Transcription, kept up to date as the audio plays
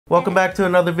Welcome back to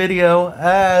another video.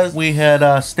 As we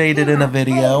had stated in a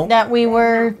video, that we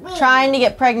were trying to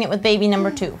get pregnant with baby number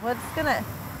 2.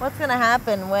 What's gonna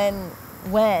happen when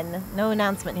no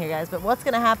announcement here, guys, but what's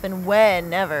gonna happen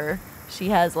whenever she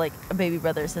has like a baby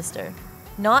brother or sister?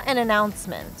 Not an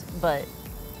announcement, but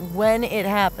when it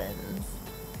happens,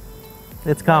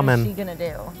 it's coming. What is she gonna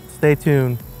do? Stay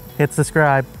tuned. Hit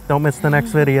subscribe. Don't miss the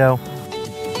next video.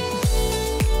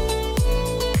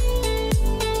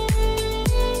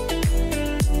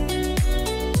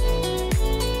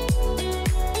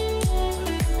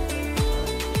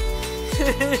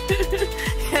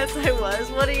 Yes, I was.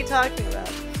 What are you talking about?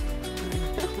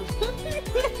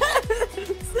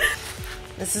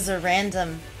 This is a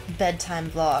random bedtime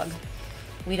vlog.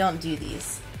 We don't do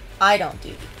these. I don't do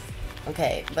these.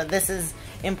 Okay, but this is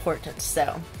important.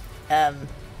 So,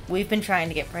 we've been trying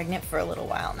to get pregnant for a little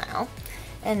while now.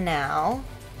 And now,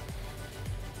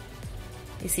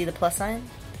 you see the plus sign?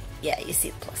 Yeah, you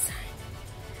see the plus sign.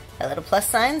 A little plus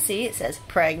sign, see? It says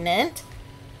pregnant.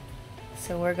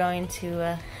 So we're going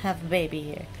to have a baby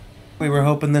here. We were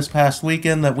hoping this past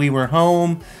weekend that we were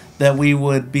home, that we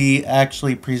would be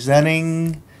actually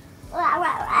presenting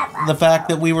the fact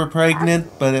that we were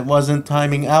pregnant, but it wasn't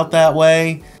timing out that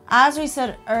way. As we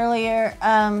said earlier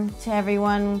to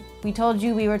everyone, we told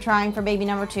you we were trying for baby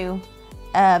number 2.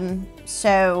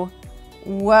 So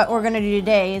what we're going to do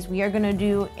today is we are going to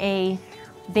do a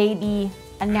baby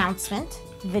announcement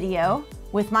video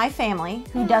with my family,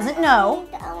 who doesn't know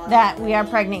that we are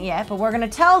pregnant yet, but we're gonna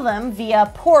tell them via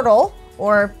portal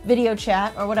or video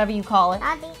chat or whatever you call it.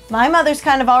 My mother's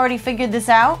kind of already figured this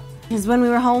out, because when we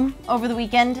were home over the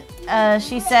weekend,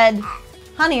 she said,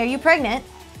 "Honey, are you pregnant?"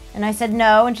 And I said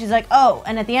no, and she's like, "Oh."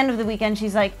 And at the end of the weekend,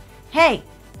 she's like, "Hey,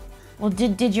 well,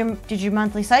 did your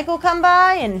monthly cycle come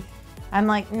by?" And I'm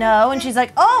like, "No." And she's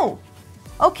like, "Oh,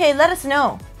 okay, let us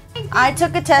know." I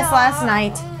took a test last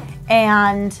night,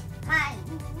 and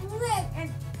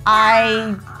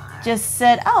I just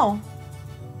said, "Oh,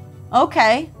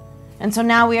 okay." And so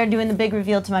now we are doing the big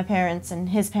reveal to my parents and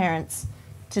his parents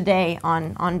today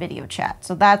on video chat.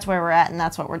 So that's where we're at, and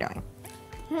that's what we're doing.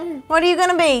 What are you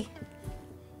gonna be?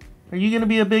 Are you gonna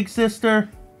be a big sister?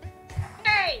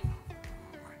 Hey,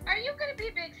 are you gonna be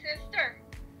a big sister?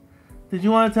 Did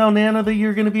you want to tell Nana that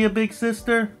you're gonna be a big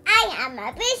sister? I am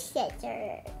a big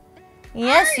sister.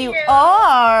 Yes, you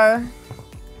are.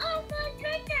 Oh my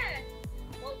goodness!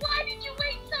 Well, why did you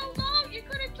wait so long? You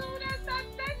could have told us on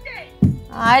Sunday.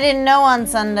 I didn't know on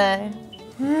Sunday.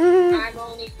 I'm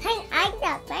only Hey, I'm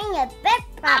just playing a big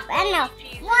pop and a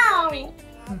whoa.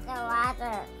 The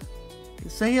water.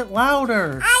 Say it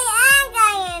louder. I am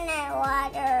going in the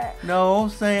water. No,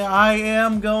 say I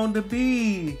am going to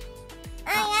be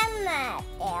I am not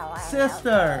there.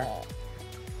 sister.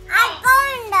 I'm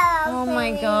going to. Oh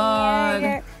my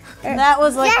God. That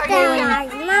was like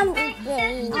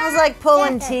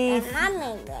pulling teeth.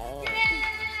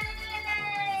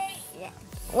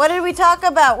 What did we talk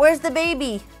about? Where's the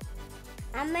baby?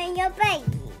 I'm in your baby.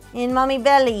 In mommy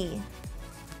belly.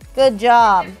 Good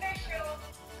job.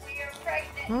 we are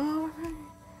pregnant.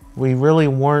 We really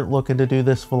weren't looking to do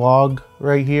this vlog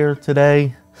right here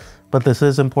today, but this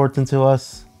is important to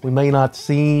us. We may not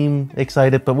seem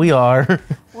excited, but we are.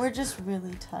 We're just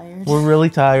really tired. We're really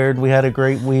tired. We had a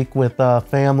great week with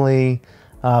family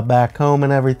back home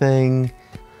and everything.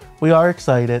 We are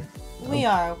excited. We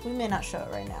are. We may not show it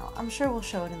right now. I'm sure we'll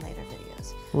show it in later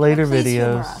videos. Later But please videos.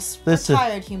 humor us. We're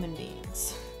tired human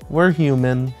beings. We're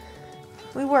human.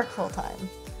 We work full time.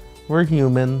 We're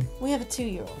human. We have a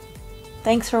 2-year-old.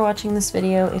 Thanks for watching this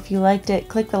video. If you liked it,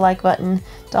 click the like button.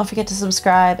 Don't forget to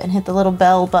subscribe and hit the little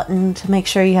bell button to make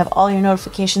sure you have all your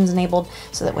notifications enabled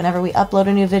so that whenever we upload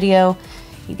a new video,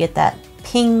 you get that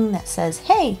ping that says,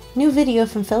 "Hey, new video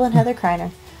from Phil and Heather Kreiner."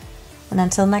 And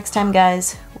until next time,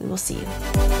 guys, we will see you.